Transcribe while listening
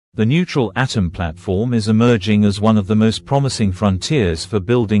The neutral atom platform is emerging as one of the most promising frontiers for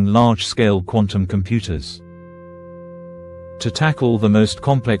building large-scale quantum computers. To tackle the most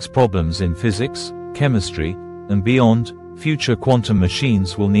complex problems in physics, chemistry, and beyond, future quantum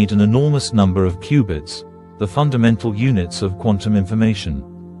machines will need an enormous number of qubits, the fundamental units of quantum information.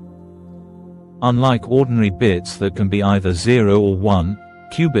 Unlike ordinary bits that can be either 0 or 1,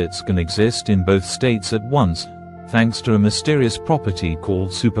 qubits can exist in both states at once, thanks to a mysterious property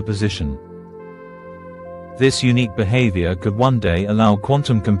called superposition. This unique behavior could one day allow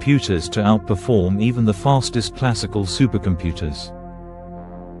quantum computers to outperform even the fastest classical supercomputers.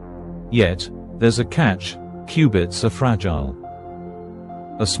 Yet, there's a catch: qubits are fragile.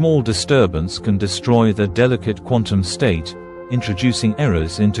 A small disturbance can destroy their delicate quantum state, introducing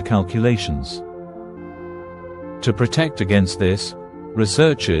errors into calculations. To protect against this,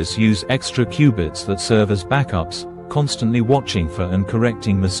 researchers use extra qubits that serve as backups, constantly watching for and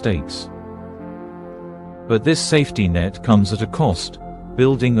correcting mistakes. But this safety net comes at a cost.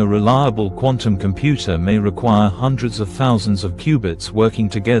 Building a reliable quantum computer may require hundreds of thousands of qubits working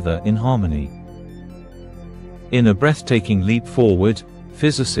together in harmony. In a breathtaking leap forward,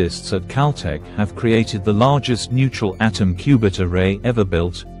 physicists at Caltech have created the largest neutral atom qubit array ever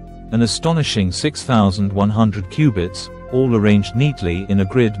built, an astonishing 6,100 qubits, all arranged neatly in a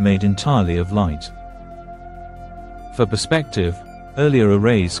grid made entirely of light. For perspective, earlier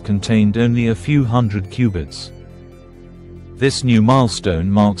arrays contained only a few hundred qubits. This new milestone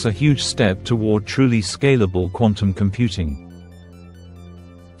marks a huge step toward truly scalable quantum computing.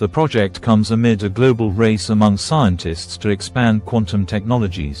 The project comes amid a global race among scientists to expand quantum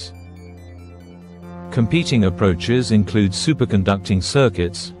technologies. Competing approaches include superconducting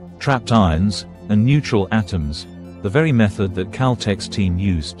circuits, trapped ions, and neutral atoms, the very method that Caltech's team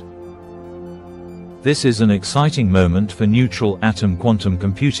used. This is an exciting moment for neutral atom quantum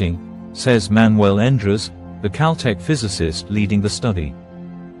computing, says Manuel Endres, the Caltech physicist leading the study.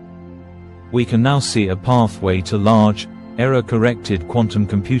 We can now see a pathway to large, error-corrected quantum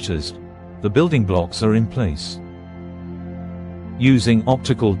computers. The building blocks are in place. Using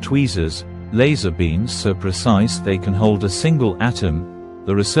optical tweezers, laser beams so precise they can hold a single atom,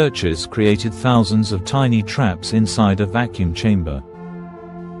 the researchers created thousands of tiny traps inside a vacuum chamber.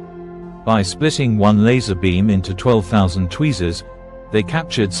 By splitting one laser beam into 12,000 tweezers, they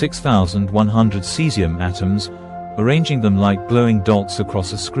captured 6,100 cesium atoms, arranging them like glowing dots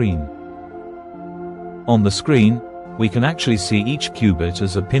across a screen. On the screen, we can actually see each qubit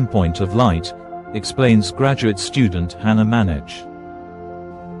as a pinpoint of light, explains graduate student Hannah Manech.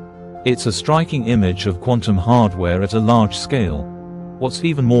 It's a striking image of quantum hardware at a large scale. What's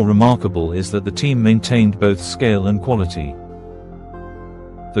even more remarkable is that the team maintained both scale and quality.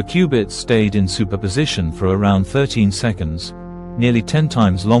 The qubits stayed in superposition for around 13 seconds, nearly 10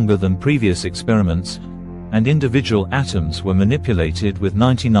 times longer than previous experiments, and individual atoms were manipulated with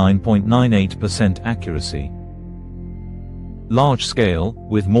 99.98% accuracy. Large scale,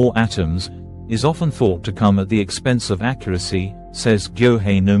 with more atoms, is often thought to come at the expense of accuracy, says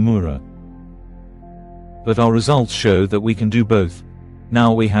Gyohei Nomura. But our results show that we can do both.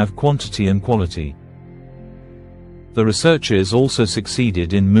 Now we have quantity and quality. The researchers also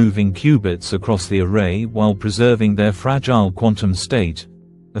succeeded in moving qubits across the array while preserving their fragile quantum state,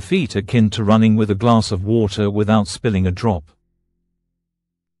 a feat akin to running with a glass of water without spilling a drop.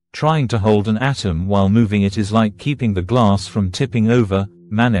 Trying to hold an atom while moving it is like keeping the glass from tipping over,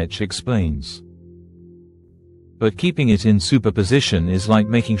 Manech explains. But keeping it in superposition is like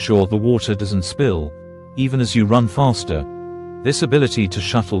making sure the water doesn't spill, even as you run faster. This ability to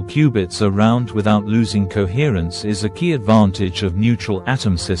shuttle qubits around without losing coherence is a key advantage of neutral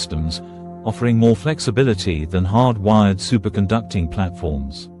atom systems, offering more flexibility than hard-wired superconducting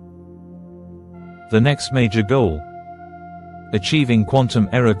platforms. The next major goal: achieving quantum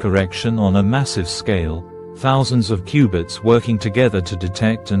error correction on a massive scale, thousands of qubits working together to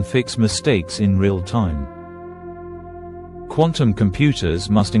detect and fix mistakes in real time. Quantum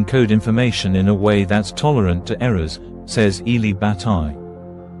computers must encode information in a way that's tolerant to errors, says Eli Batai.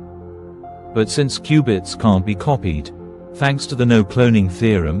 But since qubits can't be copied, thanks to the no-cloning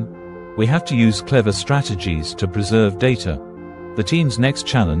theorem, we have to use clever strategies to preserve data. The team's next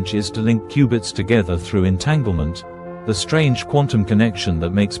challenge is to link qubits together through entanglement, the strange quantum connection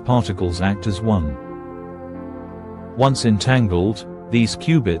that makes particles act as one. Once entangled, these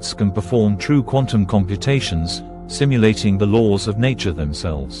qubits can perform true quantum computations, simulating the laws of nature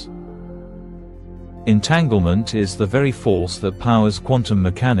themselves. Entanglement is the very force that powers quantum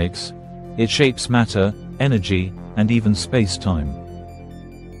mechanics. It shapes matter, energy, and even space-time.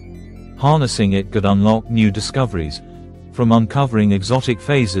 Harnessing it could unlock new discoveries, from uncovering exotic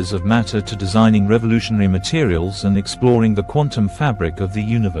phases of matter to designing revolutionary materials and exploring the quantum fabric of the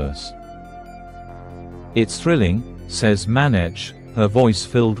universe. "It's thrilling," says Manech, her voice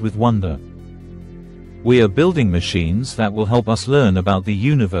filled with wonder. "We are building machines that will help us learn about the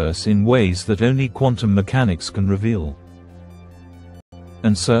universe in ways that only quantum mechanics can reveal."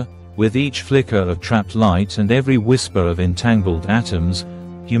 And so, with each flicker of trapped light and every whisper of entangled atoms,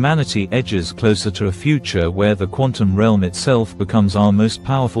 humanity edges closer to a future where the quantum realm itself becomes our most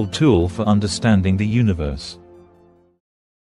powerful tool for understanding the universe.